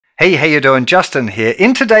Hey, how you doing? Justin here.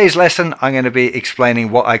 In today's lesson, I'm going to be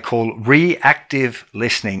explaining what I call reactive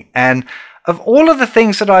listening. And of all of the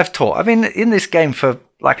things that I've taught, I've been in this game for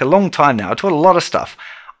like a long time now. I taught a lot of stuff.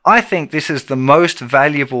 I think this is the most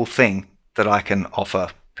valuable thing that I can offer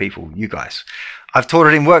people, you guys. I've taught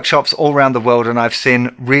it in workshops all around the world, and I've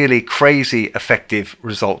seen really crazy effective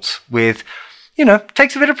results with, you know,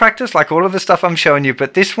 takes a bit of practice, like all of the stuff I'm showing you,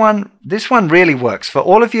 but this one really works. For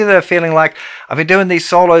all of you that are feeling like, I've been doing these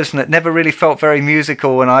solos and it never really felt very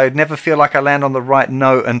musical, and I never feel like I land on the right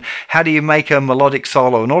note, and how do you make a melodic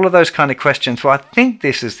solo, and all of those kind of questions, well, I think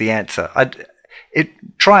this is the answer.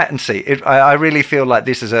 Try it and see. I really feel like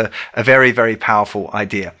this is a very, very powerful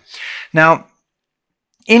idea. Now,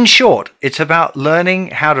 in short, it's about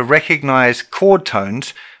learning how to recognize chord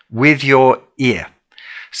tones with your ear.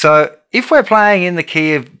 So if we're playing in the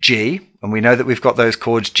key of G, and we know that we've got those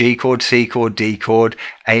chords, G chord, C chord, D chord,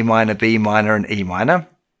 A minor, B minor, and E minor,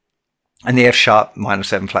 and the F sharp minor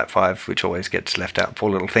 7 flat 5, which always gets left out, poor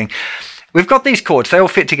little thing. We've got these chords, they all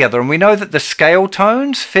fit together, and we know that the scale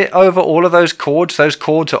tones fit over all of those chords. Those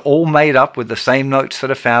chords are all made up with the same notes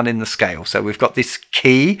that are found in the scale. So we've got this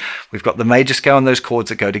key, we've got the major scale, and those chords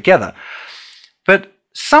that go together. But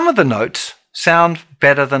some of the notes sound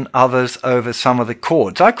better than others over some of the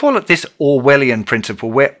chords. I call it this Orwellian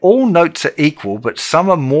principle, where all notes are equal, but some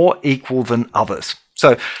are more equal than others.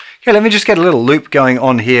 So, okay, let me just get a little loop going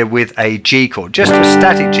on here with a G chord, just a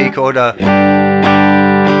static G chord.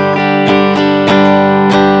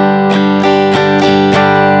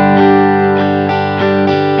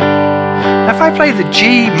 If I play the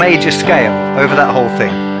G major scale over that whole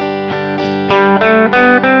thing,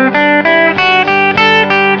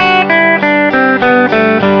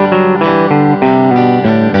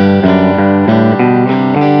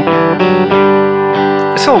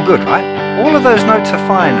 it's all good, right? All of those notes are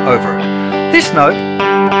fine over it. This note,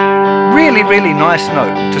 really, really nice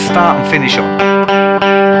note to start and finish on.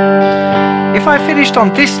 If I finished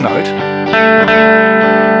on this note,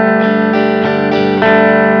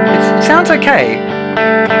 it sounds okay.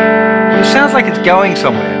 It sounds like it's going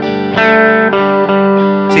somewhere.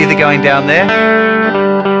 It's either going down there,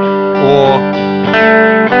 or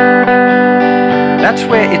that's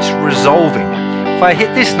where it's resolving. If I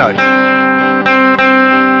hit this note,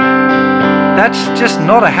 that's just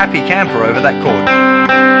not a happy camper over that chord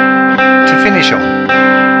to finish on.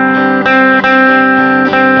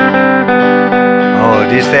 Oh,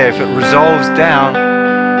 it is there. If it resolves down,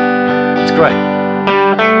 it's great.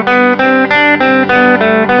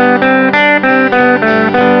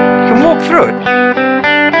 You can walk through it.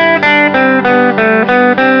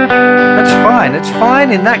 That's fine. It's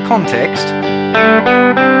fine in that context.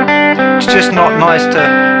 It's just not nice to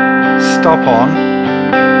stop on.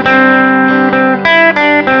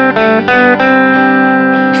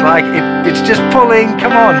 It's like it's just pulling,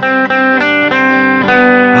 come on.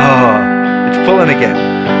 Oh, it's pulling again.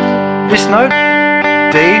 This note,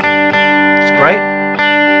 D, it's great.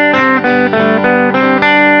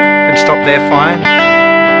 Can stop there fine.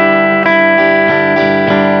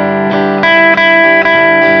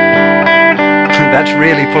 That's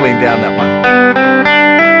really pulling down that one.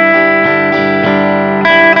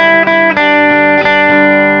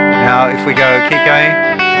 Now if we go, keep going.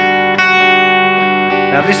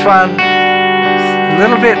 Now this one is a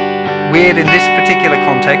little bit weird in this particular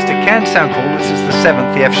context. It can sound cool. This is the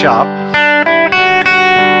 7th, the F sharp.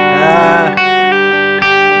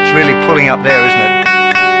 It's really pulling up there, isn't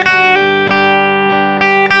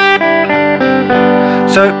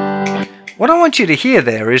it? So what I want you to hear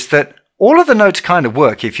there is that all of the notes kind of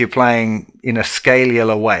work if you're playing in a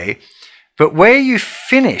scalular way, but where you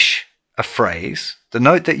finish a phrase, the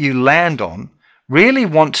note that you land on, really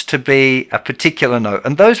wants to be a particular note,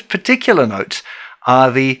 and those particular notes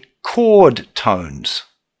are the chord tones.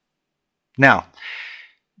 Now,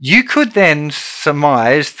 you could then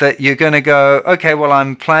surmise that you're going to go, okay, well,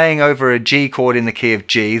 I'm playing over a G chord in the key of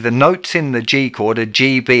G. The notes in the G chord are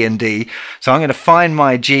G, B, and D, so I'm going to find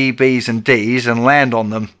my G, B's, and D's and land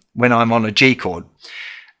on them when I'm on a G chord.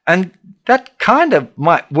 And that kind of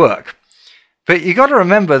might work. But you got to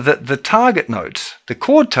remember that the target notes, the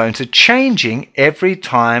chord tones, are changing every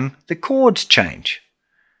time the chords change.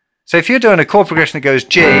 So if you're doing a chord progression that goes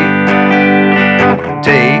G, D,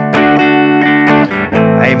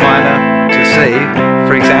 A minor to C,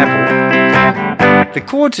 for example,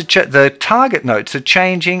 the target notes are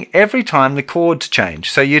changing every time the chords change.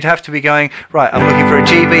 So you'd have to be going, right, I'm looking for a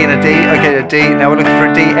G, B, and a D. Okay, a D. Now we're looking for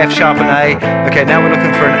a D, F sharp, and A. Okay, now we're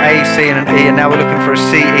looking for an A, C, and an E. And now we're looking for a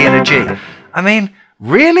C, E, and a G. I mean,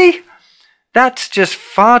 really? That's just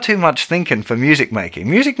far too much thinking for music making.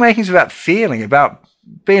 Music making is about feeling, about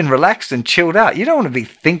being relaxed and chilled out. You don't want to be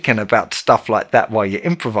thinking about stuff like that while you're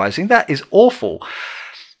improvising. That is awful.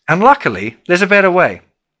 And luckily, there's a better way,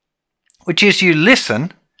 which is you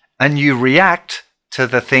listen and you react to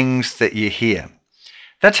the things that you hear.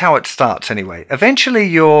 That's how it starts anyway. Eventually,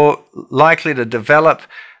 you're likely to develop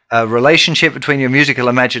a relationship between your musical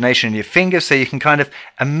imagination and your fingers, so you can kind of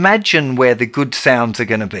imagine where the good sounds are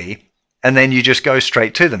going to be, and then you just go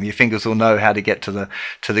straight to them. Your fingers will know how to get to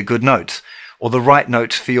the good notes, or the right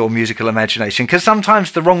notes for your musical imagination, because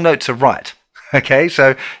sometimes the wrong notes are right. Okay,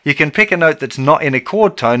 so you can pick a note that's not in a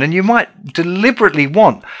chord tone, and you might deliberately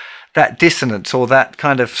want that dissonance or that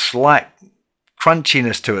kind of slight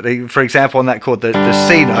crunchiness to it. For example, on that chord, the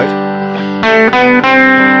C note,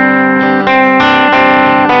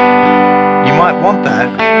 you might want that.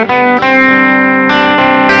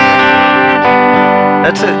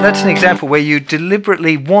 That's an example where you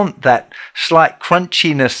deliberately want that slight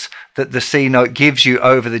crunchiness that the C note gives you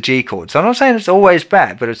over the G chord. So I'm not saying it's always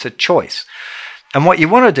bad, but it's a choice. And what you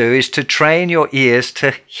want to do is to train your ears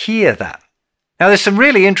to hear that. Now, there's some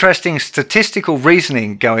really interesting statistical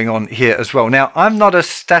reasoning going on here as well. Now, I'm not a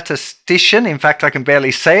statistician. In fact, I can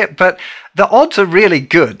barely say it, but the odds are really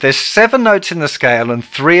good. There's 7 notes in the scale and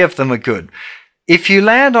 3 of them are good. If you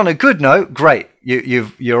land on a good note, great,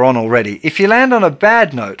 you're on already. If you land on a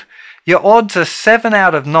bad note, your odds are 7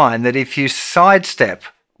 out of 9 that if you sidestep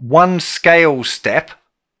one scale step,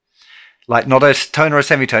 like not a tone or a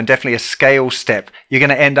semitone, definitely a scale step, you're going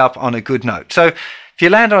to end up on a good note. So if you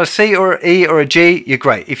land on a C or an E or a G, you're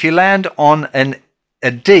great. If you land on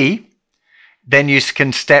a D, then you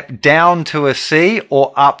can step down to a C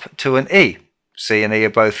or up to an E. C and E are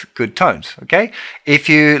both good tones, okay? If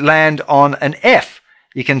you land on an F,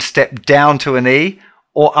 you can step down to an E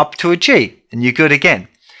or up to a G, and you're good again.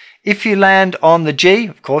 If you land on the G,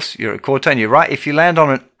 of course, you're a chord tone, you're right. If you land on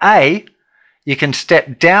an A, you can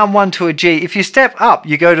step down one to a G. If you step up,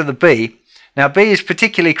 you go to the B. Now, B is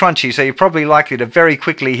particularly crunchy, so you're probably likely to very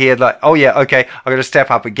quickly hear like, oh yeah, okay, I've got to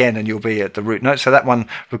step up again, and you'll be at the root note. So that one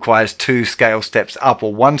requires 2 scale steps up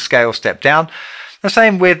or 1 scale step down. The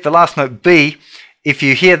same with the last note B. If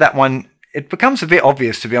you hear that one, it becomes a bit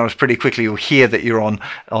obvious, to be honest, pretty quickly. You'll hear that you're on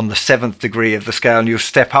the 7th degree of the scale, and you'll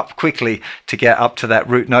step up quickly to get up to that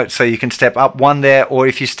root note. So you can step up 1 there, or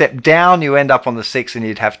if you step down, you end up on the 6th and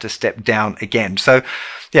you'd have to step down again. So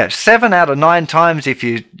yeah, 7 out of 9 times, if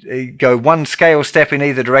you go 1 scale step in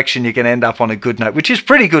either direction, you can end up on a good note, which is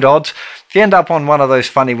pretty good odds. If you end up on one of those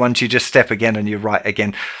funny ones, you just step again and you're right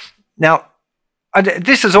again. Now,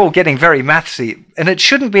 this is all getting very mathsy, and it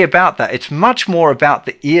shouldn't be about that. It's much more about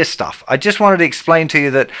the ear stuff. I just wanted to explain to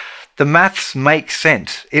you that the maths make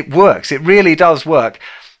sense. It works. It really does work.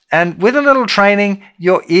 And with a little training,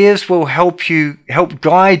 your ears will help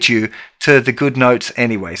guide you to the good notes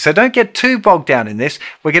anyway. So don't get too bogged down in this.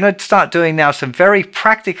 We're going to start doing now some very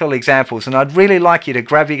practical examples, and I'd really like you to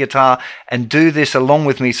grab your guitar and do this along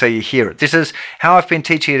with me so you hear it. This is how I've been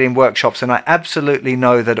teaching it in workshops, and I absolutely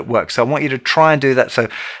know that it works. So I want you to try and do that. So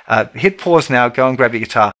hit pause now, go and grab your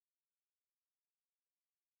guitar.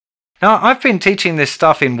 Now, I've been teaching this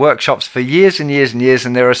stuff in workshops for years and years and years,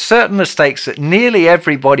 and there are certain mistakes that nearly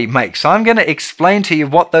everybody makes. So I'm going to explain to you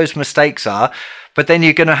what those mistakes are, but then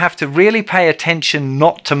you're going to have to really pay attention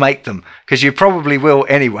not to make them, because you probably will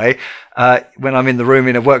anyway. When I'm in the room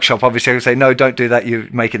in a workshop, obviously I can say, no, don't do that, you're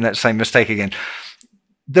making that same mistake again.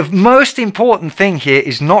 The most important thing here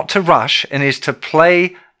is not to rush, and is to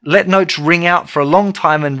play, let notes ring out for a long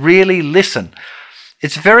time and really listen.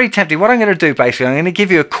 It's very tempting. What I'm going to do, basically, I'm going to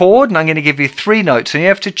give you a chord and I'm going to give you 3 notes, and you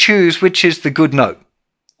have to choose which is the good note,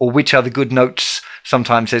 or which are the good notes.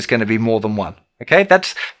 Sometimes there's going to be more than one. Okay,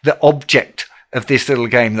 that's the object of this little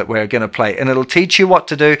game that we're going to play, and it'll teach you what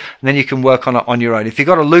to do, and then you can work on it on your own. If you've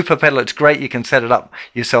got a looper pedal, it's great. You can set it up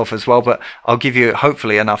yourself as well, but I'll give you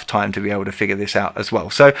hopefully enough time to be able to figure this out as well.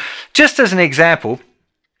 So just as an example,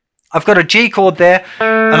 I've got a G chord there,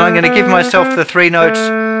 and I'm going to give myself the 3 notes.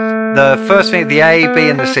 The first finger, the A, B,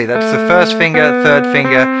 and the C. That's the first finger, 3rd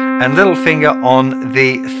finger, and little finger on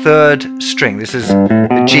the 3rd string. This is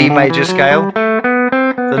the G major scale.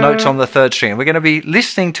 The note's on the 3rd string. And we're going to be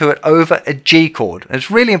listening to it over a G chord. It's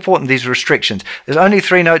really important, these restrictions. There's only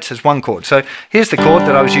 3 notes, there's 1 chord. So here's the chord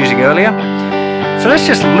that I was using earlier. So let's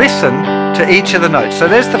just listen to each of the notes. So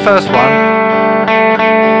there's the first one.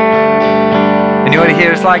 And you want to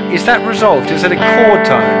hear, it's like, is that resolved? Is it a chord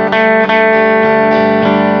tone?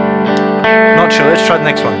 Not sure. Let's try the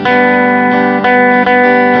next one.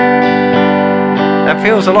 That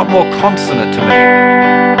feels a lot more consonant to me.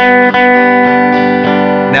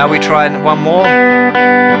 Now we try one more.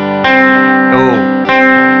 Oh,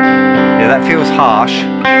 yeah, that feels harsh.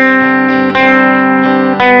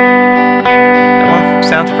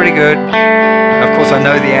 pretty good. Of course, I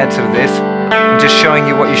know the answer to this. I'm just showing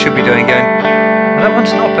you what you should be doing, going, well, that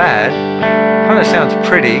one's not bad. Kind of sounds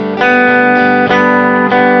pretty.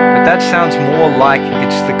 But that sounds more like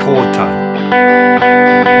it's the chord tone.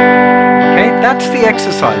 Okay, that's the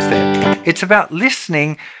exercise there. It's about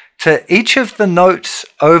listening to each of the notes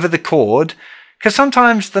over the chord, because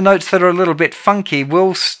sometimes the notes that are a little bit funky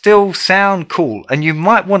will still sound cool and you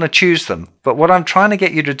might want to choose them. But what I'm trying to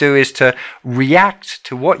get you to do is to react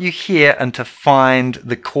to what you hear and to find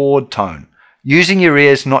the chord tone. Using your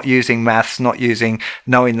ears, not using maths, not using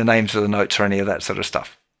knowing the names of the notes or any of that sort of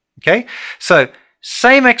stuff. Okay, so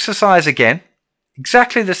same exercise again,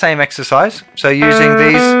 exactly the same exercise. So using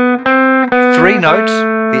these three notes,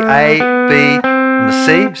 the A, B, and the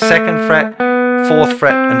C, 2nd fret, 4th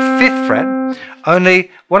fret, and 5th fret. Only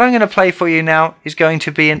what I'm going to play for you now is going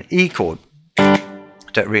to be an E chord. I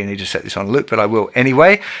don't really need to set this on loop, but I will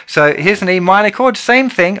anyway. So here's an E minor chord, same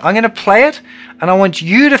thing. I'm going to play it, and I want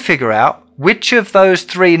you to figure out which of those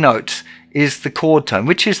three notes is the chord tone,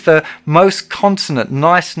 which is the most consonant,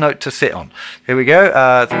 nice note to sit on. Here we go.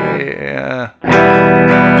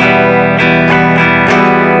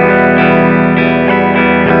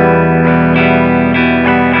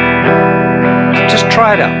 Just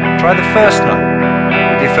try it out. Try the first note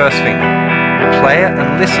with your first finger. Play it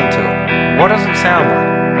and listen to it. What does it sound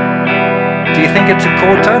like? Do you think it's a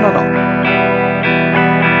chord tone or not?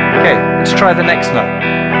 Okay, let's try the next note.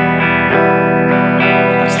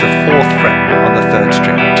 That's the 4th fret on the 3rd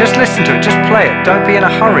string. Just listen to it, just play it. Don't be in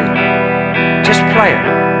a hurry. Just play it.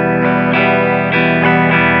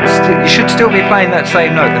 You should still be playing that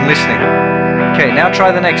same note and listening. Okay, now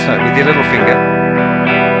try the next note with your little finger.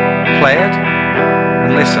 Play it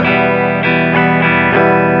and listen.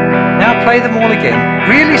 Now play them all again,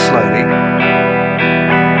 really slowly,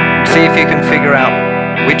 and see if you can figure out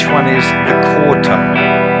which one is the chord tone.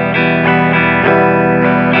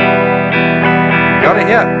 You got it?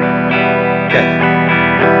 Yeah? Okay.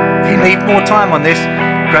 If you need more time on this,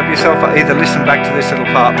 grab yourself, either listen back to this little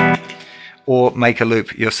part or make a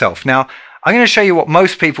loop yourself. Now, I'm going to show you what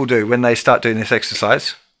most people do when they start doing this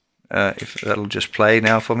exercise. If that'll just play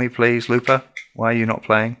now for me, please, looper. Why are you not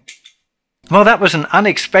playing? Well, that was an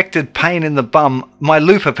unexpected pain in the bum. My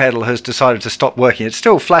looper pedal has decided to stop working. It's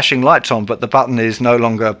still flashing lights on, but the button is no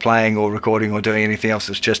longer playing or recording or doing anything else.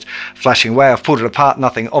 It's just flashing away. I've pulled it apart,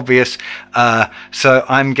 nothing obvious. So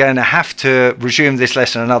I'm going to have to resume this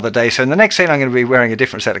lesson another day. So in the next scene, I'm going to be wearing a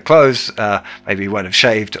different set of clothes. Maybe you won't have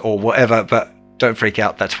shaved or whatever, but don't freak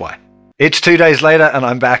out. That's why. It's 2 days later and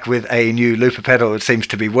I'm back with a new looper pedal. It seems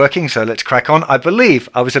to be working, so let's crack on. I believe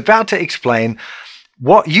I was about to explain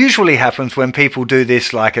what usually happens when people do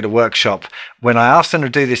this, like at a workshop, when I ask them to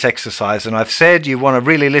do this exercise, and I've said you want to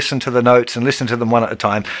really listen to the notes and listen to them one at a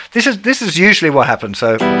time. This is usually what happens.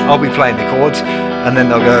 So I'll be playing the chords, and then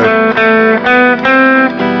they'll go.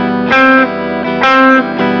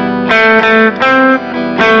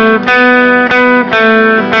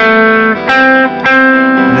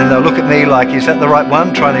 And then they'll look at me like, is that the right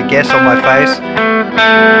one? Trying to guess on my face.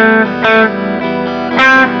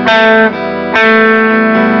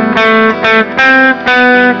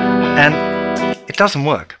 And it doesn't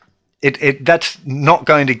work. That's not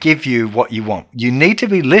going to give you what you want. You need to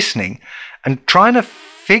be listening and trying to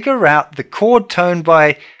figure out the chord tone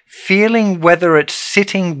by feeling whether it's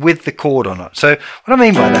sitting with the chord or not. So what I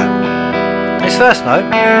mean by that, this first note,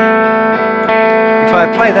 if I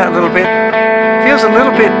play that a little bit, it feels a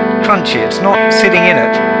little bit crunchy. It's not sitting in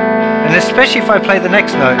it. And especially if I play the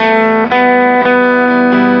next note,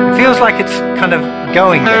 it feels like it's kind of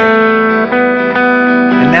going there.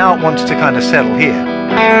 And now it wants to kind of settle here.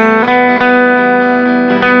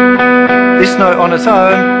 This note on its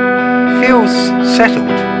own feels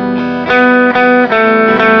settled.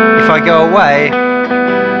 If I go away,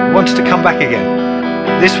 it wants to come back again.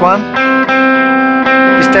 This one,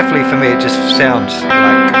 this definitely for me, it just sounds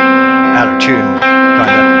like out of tune,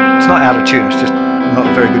 kind of. It's not out of tune, it's just not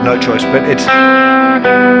a very good note choice, but it's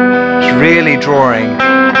really drawing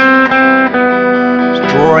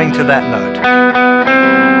to that note.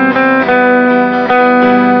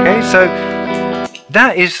 Okay, so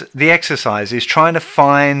that is the exercise, is trying to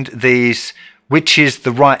find these, which is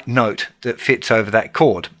the right note that fits over that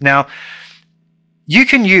chord. Now, you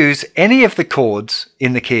can use any of the chords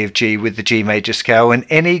in the key of G with the G major scale in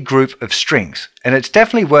any group of strings. And it's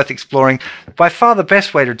definitely worth exploring. By far the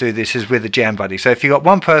best way to do this is with a jam buddy. So if you've got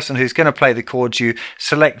one person who's going to play the chords, you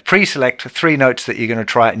pre-select 3 notes that you're going to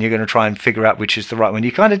try, and you're going to try and figure out which is the right one.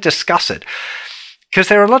 You kind of discuss it. Because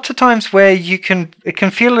there are lots of times where it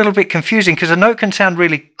can feel a little bit confusing, because a note can sound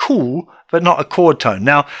really cool, but not a chord tone.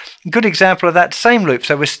 Now, a good example of that, same loop.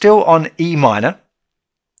 So we're still on E minor.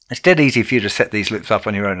 It's dead easy for you to set these loops up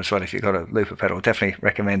on your own as well if you've got a looper pedal. Definitely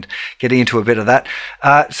recommend getting into a bit of that.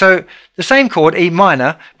 So the same chord, E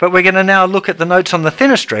minor, but we're going to now look at the notes on the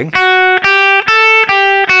thinner string.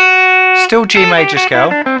 Still G major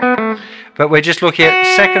scale, but we're just looking at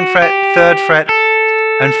 2nd fret, 3rd fret,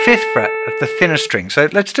 and 5th fret of the thinner string. So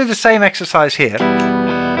let's do the same exercise here.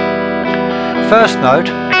 First note.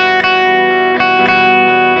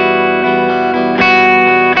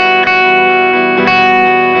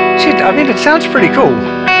 I mean, it sounds pretty cool.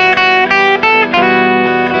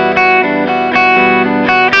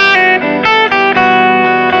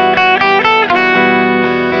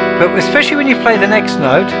 But especially when you play the next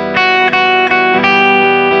note,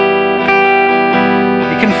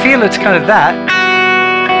 you can feel it's kind of that.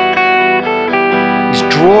 It's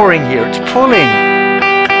drawing here, it's pulling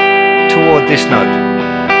toward this note.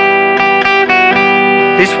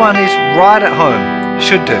 This one is right at home,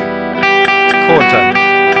 should do. It's a chord tone.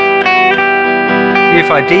 If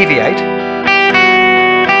I deviate,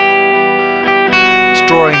 it's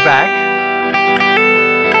drawing back.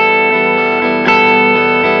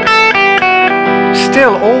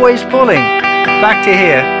 Still always pulling back to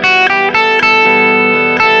here.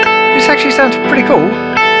 This actually sounds pretty cool.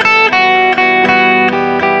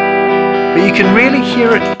 But you can really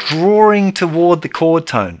hear it drawing toward the chord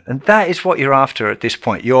tone. And that is what you're after at this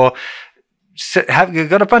point. You've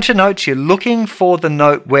got a bunch of notes. You're looking for the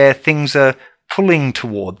note where things are pulling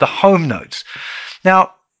toward, the home notes.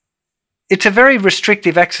 Now, it's a very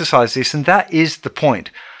restrictive exercise, this, and that is the point.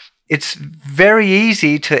 It's very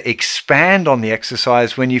easy to expand on the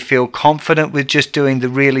exercise when you feel confident with just doing the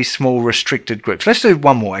really small restricted groups. Let's do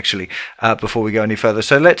one more actually before we go any further.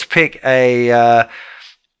 So let's pick a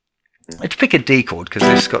D chord, because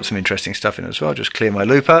this has got some interesting stuff in it as well. Just clear my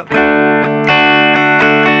looper.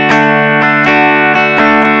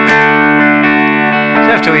 You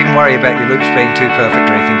don't have to even worry about your loops being too perfect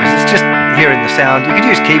or anything, because it's just hearing the sound. You could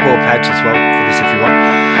use keyboard pads as well for this if you want.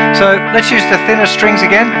 So let's use the thinner strings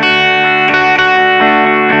again.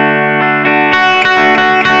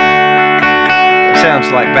 It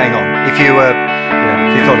sounds like bang on. If you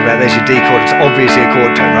if you thought about it, there's your D chord, it's obviously a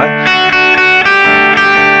chord tone, right?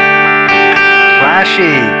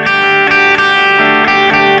 Clashy.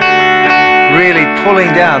 Really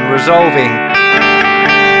pulling down, resolving.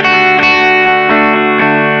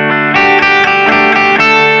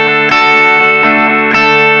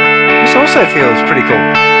 Also feels pretty cool.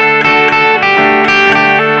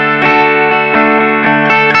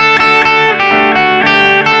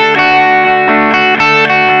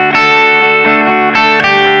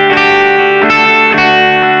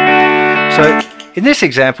 So in this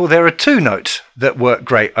example, there are two notes that work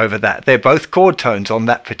great over that. They're both chord tones on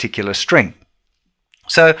that particular string.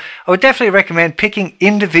 So I would definitely recommend picking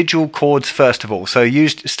individual chords first of all. So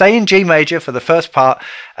stay in G major for the first part,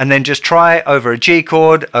 and then just try over a G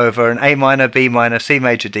chord, over an A minor, B minor, C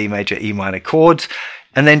major, D major, E minor chords,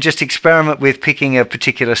 and then just experiment with picking a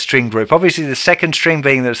particular string group. Obviously the second string,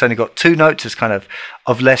 being that it's only got two notes, is kind of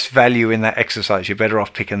less value in that exercise. You're better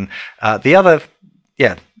off picking the other,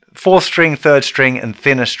 fourth string, third string, and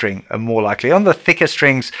thinner string are more likely. On the thicker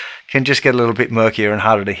strings can just get a little bit murkier and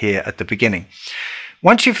harder to hear at the beginning.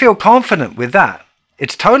 Once you feel confident with that,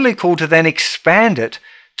 it's totally cool to then expand it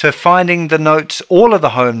to finding the notes, all of the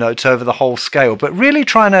home notes over the whole scale, but really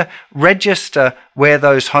trying to register where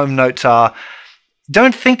those home notes are.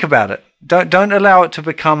 Don't think about it. Don't allow it to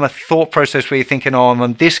become a thought process where you're thinking, oh, I'm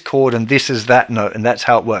on this chord and this is that note and that's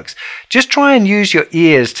how it works. Just try and use your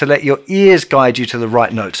ears to let your ears guide you to the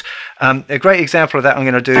right notes. A great example of that, I'm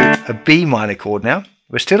going to do a B minor chord now.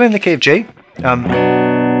 We're still in the key of G. So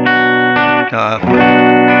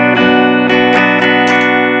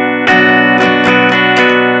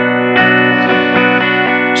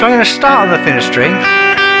I'm going to start on the thinner string.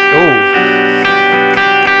 Oh,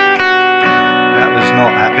 that was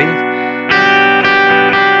not happy.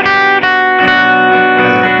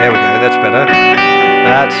 There we go, that's better.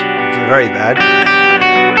 That's very bad.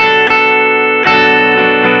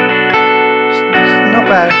 It's not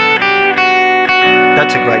bad.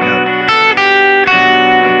 That's a great note.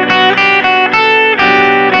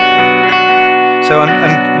 So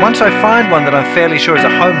once I find one that I'm fairly sure is a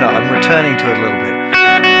home note, I'm returning to it a little bit.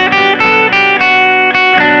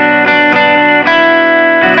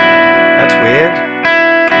 That's weird.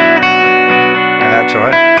 That's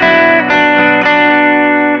alright.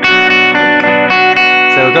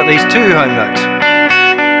 So we've got these two home notes.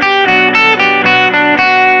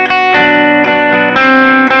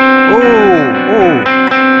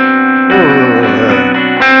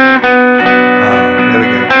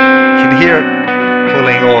 hear it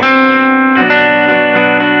pulling, or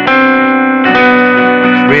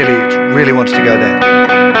it really wants to go there.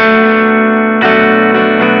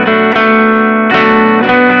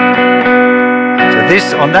 So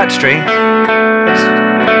this on that string, it's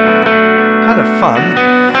kind of fun.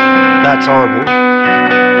 That's horrible.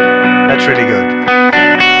 That's really good.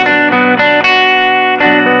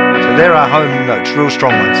 So there are home notes, real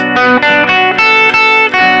strong ones.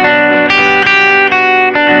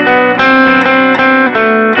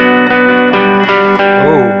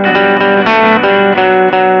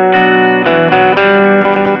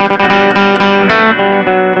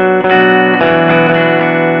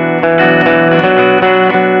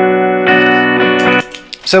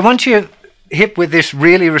 So once you're hit with this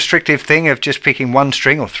really restrictive thing of just picking one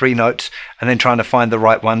string or 3 notes and then trying to find the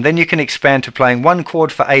right one, then you can expand to playing one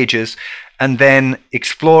chord for ages and then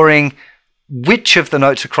exploring which of the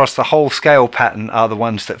notes across the whole scale pattern are the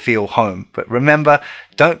ones that feel home. But remember,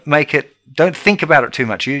 don't think about it too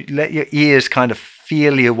much. You let your ears kind of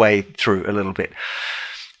feel your way through a little bit.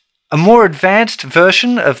 A more advanced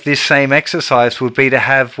version of this same exercise would be to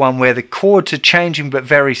have one where the chords are changing but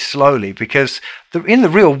very slowly, because in the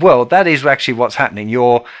real world that is actually what's happening.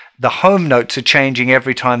 The home notes are changing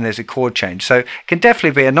every time there's a chord change. So it can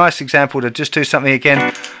definitely be a nice example to just do something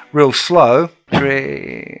again real slow.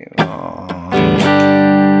 3,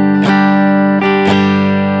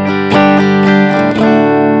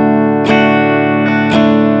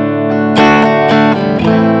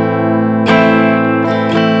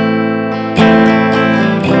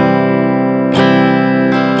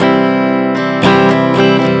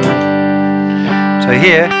 so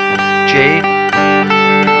here, G.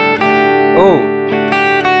 Oh,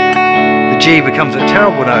 the G becomes a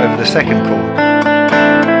terrible note over the second chord.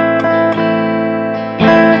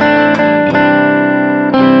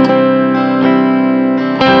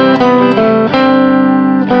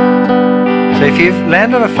 So if you've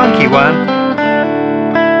landed on a funky one,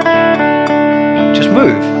 just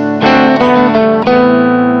move.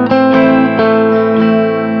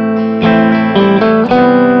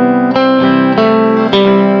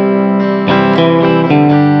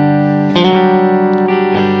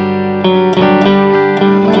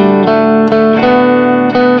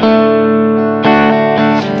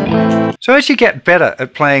 So as you get better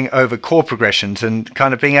at playing over chord progressions and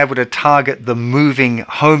kind of being able to target the moving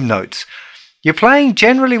home notes, your playing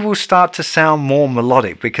generally will start to sound more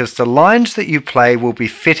melodic, because the lines that you play will be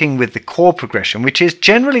fitting with the chord progression, which is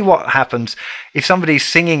generally what happens if somebody's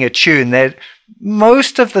singing a tune. They're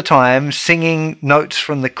most of the time singing notes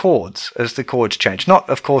from the chords as the chords change. Not,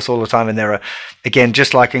 of course, all the time, and there are, again,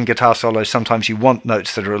 just like in guitar solos, sometimes you want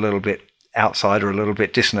notes that are a little bit outside or a little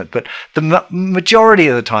bit dissonant, but the majority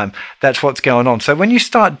of the time that's what's going on. So when you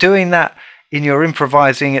start doing that in your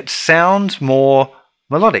improvising, it sounds more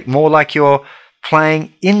melodic, more like you're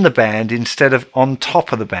playing in the band instead of on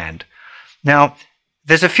top of the band. Now,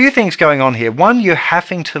 there's a few things going on here. One, you're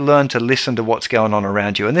having to learn to listen to what's going on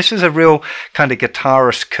around you. And this is a real kind of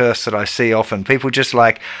guitarist curse that I see often. People just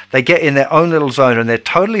they get in their own little zone and they're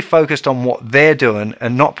totally focused on what they're doing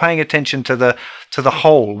and not paying attention to the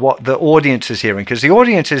whole, what the audience is hearing. Because the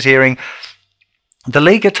audience is hearing the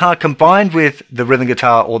lead guitar combined with the rhythm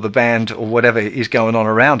guitar or the band or whatever is going on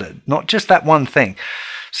around it, not just that one thing.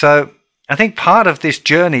 So I think part of this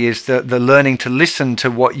journey is the learning to listen to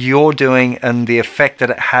what you're doing and the effect that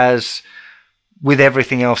it has with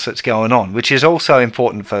everything else that's going on, which is also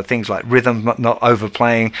important for things like rhythm, not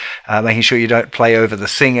overplaying, making sure you don't play over the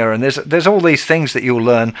singer. And there's all these things that you'll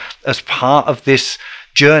learn as part of this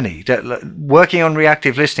journey. That working on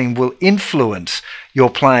reactive listening will influence your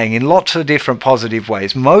playing in lots of different positive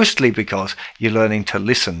ways, mostly because you're learning to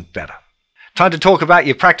listen better. Time to talk about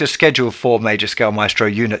your practice schedule for Major Scale Maestro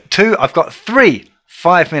Unit 2. I've got 3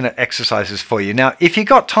 5-minute exercises for you. Now, if you've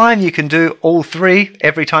got time, you can do all 3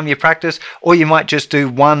 every time you practice, or you might just do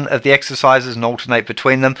one of the exercises and alternate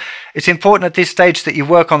between them. It's important at this stage that you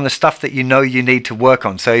work on the stuff that you know you need to work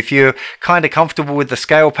on. So if you're kind of comfortable with the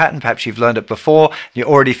scale pattern, perhaps you've learned it before, you're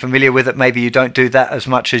already familiar with it, maybe you don't do that as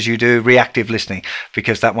much as you do reactive listening,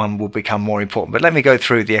 because that one will become more important. But let me go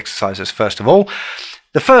through the exercises first of all.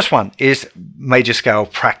 The first one is major scale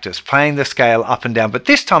practice, playing the scale up and down. But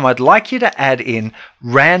this time I'd like you to add in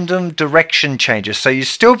random direction changes. So you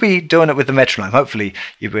still be doing it with the metronome. Hopefully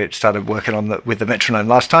you started working on with the metronome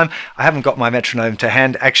last time. I haven't got my metronome to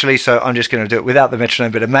hand actually, so I'm just going to do it without the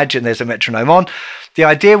metronome. But imagine there's a metronome on. The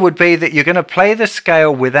idea would be that you're going to play the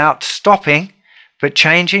scale without stopping, but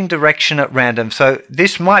changing direction at random. So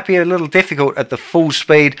this might be a little difficult at the full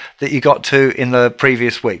speed that you got to in the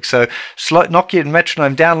previous week. So knock your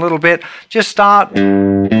metronome down a little bit. Just start.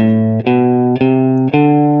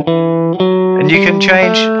 And you can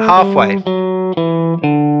change halfway.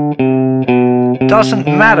 Doesn't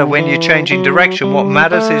matter when you're changing direction. What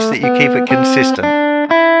matters is that you keep it consistent.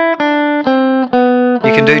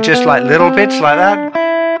 You can do just like little bits like that.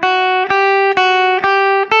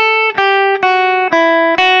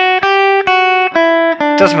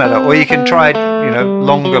 Doesn't matter. Or you can try,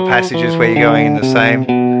 longer passages where you're going in the same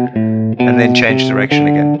and then change direction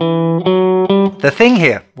again. The thing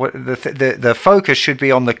here, the focus should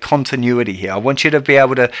be on the continuity here. I want you to be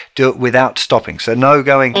able to do it without stopping. So no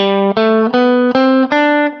going.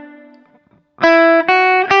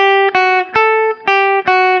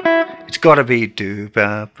 It's got to be do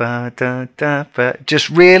ba ba da da ba. Just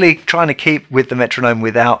really trying to keep with the metronome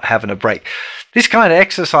without having a break. This kind of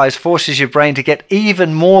exercise forces your brain to get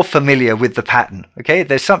even more familiar with the pattern. Okay,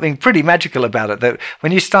 there's something pretty magical about it, that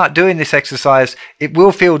when you start doing this exercise, it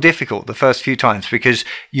will feel difficult the first few times because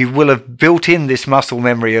you will have built in this muscle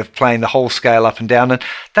memory of playing the whole scale up and down, and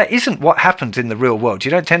that isn't what happens in the real world.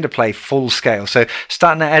 You don't tend to play full scale, so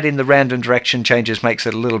starting to add in the random direction changes makes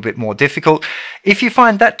it a little bit more difficult. If you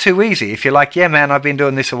find that too easy, if you're like, yeah man, I've been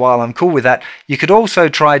doing this a while, I'm cool with that, you could also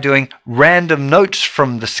try doing random notes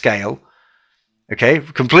from the scale. Okay,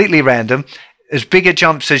 completely random, as big a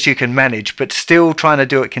jumps as you can manage, but still trying to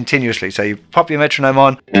do it continuously. So you pop your metronome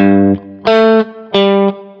on.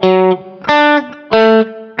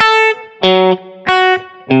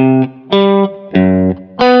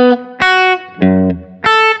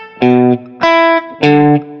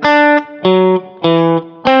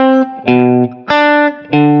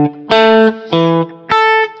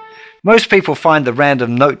 Most people find the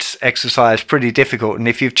random notes exercise pretty difficult, and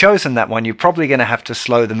if you've chosen that one, you're probably going to have to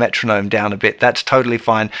slow the metronome down a bit. That's totally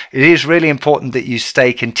fine. It is really important that you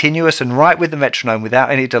stay continuous and right with the metronome without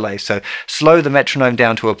any delay. So slow the metronome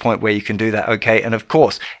down to a point where you can do that okay. And of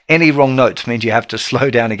course, any wrong notes means you have to slow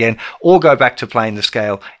down again or go back to playing the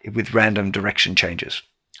scale with random direction changes.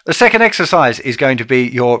 The second exercise is going to be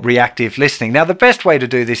your reactive listening. Now, the best way to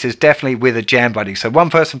do this is definitely with a jam buddy. So one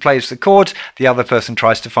person plays the chords, the other person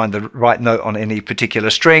tries to find the right note on any particular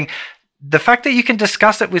string. The fact that you can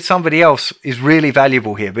discuss it with somebody else is really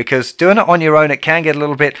valuable here, because doing it on your own, it can get a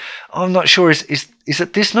little bit, I'm not sure, is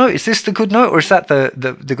it this note? Is this the good note, or is that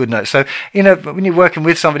the good note? So, when you're working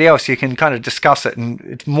with somebody else, you can kind of discuss it, and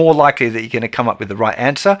it's more likely that you're going to come up with the right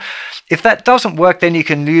answer. If that doesn't work, then you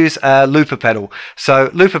can use a looper pedal.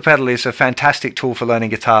 So looper pedal is a fantastic tool for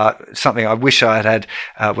learning guitar, something I wish I had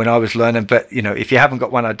when I was learning, but if you haven't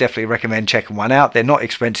got one, I definitely recommend checking one out. They're not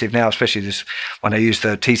expensive now, especially this when I use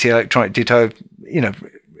the TC Electronic Ditto,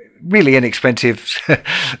 really inexpensive.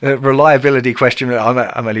 Reliability question.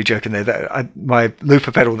 I'm only joking there. My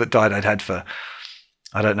looper pedal that died, I'd had for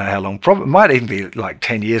I don't know how long. Probably might even be like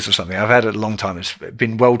 10 years or something. I've had it a long time. It's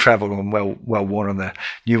been well traveled and well worn, and the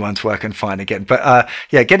new ones working fine again. But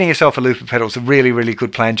yeah, getting yourself a looper pedal is a really, really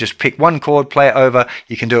good plan. Just pick one chord, play it over.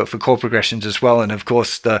 You can do it for chord progressions as well. And of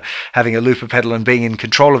course, having a looper pedal and being in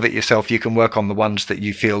control of it yourself, you can work on the ones that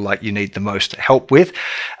you feel like you need the most help with.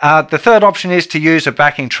 The third option is to use a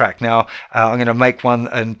backing track. Now, I'm going to make one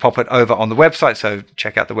and pop it over on the website. So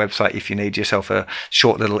check out the website if you need yourself a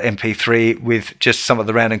short little MP3 with just some of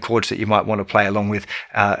the random chords that you might want to play along with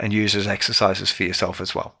and use as exercises for yourself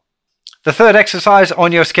as well. The third exercise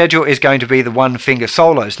on your schedule is going to be the one finger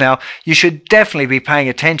solos. Now, you should definitely be paying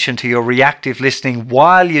attention to your reactive listening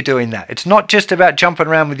while you're doing that. It's not just about jumping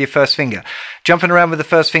around with your first finger. Jumping around with the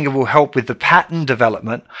first finger will help with the pattern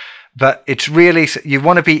development, but it's really, you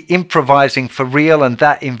want to be improvising for real, and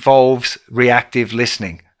that involves reactive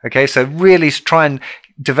listening. Okay, so really try and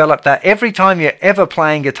develop that every time you're ever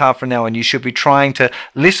playing guitar from now on. You should be trying to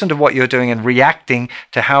listen to what you're doing and reacting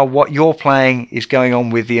to how what you're playing is going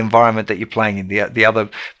on with the environment that you're playing in, the other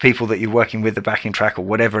people that you're working with, the backing track or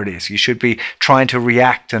whatever it is. You should be trying to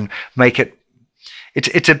react and make it.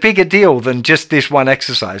 It's a bigger deal than just this one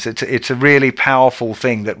exercise. It's a really powerful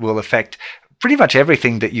thing that will affect pretty much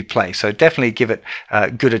everything that you play. So definitely give it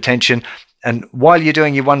good attention. And while you're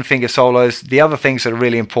doing your one finger solos, the other things that are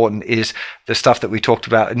really important is the stuff that we talked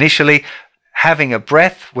about initially. Having a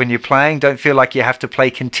breath when you're playing. Don't feel like you have to play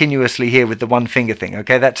continuously here with the one finger thing.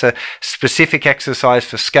 Okay, that's a specific exercise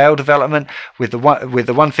for scale development. With the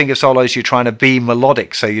one finger solos, you're trying to be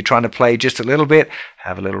melodic. So you're trying to play just a little bit,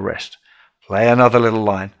 have a little rest. Play another little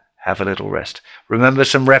line, have a little rest. Remember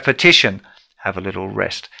some repetition, have a little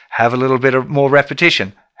rest. Have a little bit of more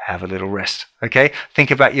repetition, have a little rest. Okay,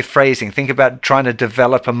 think about your phrasing. Think about trying to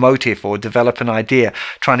develop a motif or develop an idea,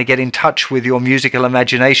 trying to get in touch with your musical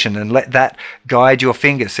imagination and let that guide your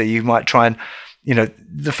fingers. So you might try and you know,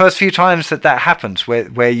 the first few times that happens,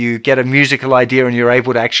 where you get a musical idea and you're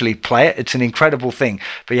able to actually play it, it's an incredible thing.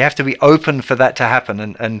 But you have to be open for that to happen,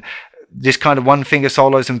 and this kind of one finger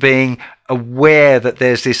solos and being aware that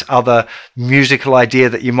there's this other musical idea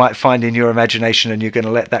that you might find in your imagination, and you're going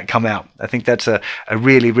to let that come out. I think that's a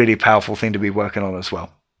really, really powerful thing to be working on as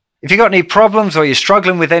well. If you've got any problems or you're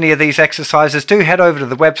struggling with any of these exercises, do head over to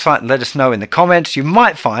the website and let us know in the comments. You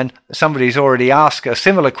might find somebody's already asked a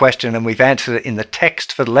similar question and we've answered it in the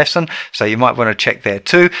text for the lesson, so you might want to check there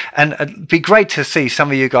too. And it'd be great to see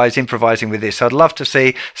some of you guys improvising with this. I'd love to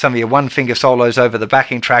see some of your one finger solos over the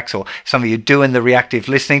backing tracks, or some of you doing the reactive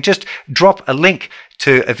listening. Just drop a link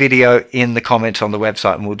to a video in the comments on the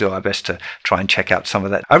website, and we'll do our best to try and check out some of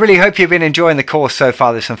that. I really hope you've been enjoying the course so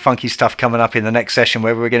far. There's some funky stuff coming up in the next session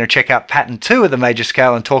where we're going to check out pattern 2 of the major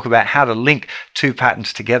scale and talk about how to link 2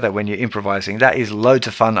 patterns together when you're improvising. That is loads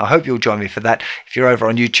of fun. I hope you'll join me for that. If you're over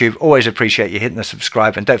on YouTube, always appreciate you hitting the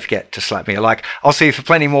subscribe, and don't forget to slap me a like. I'll see you for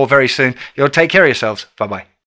plenty more very soon. You'll take care of yourselves. Bye-bye.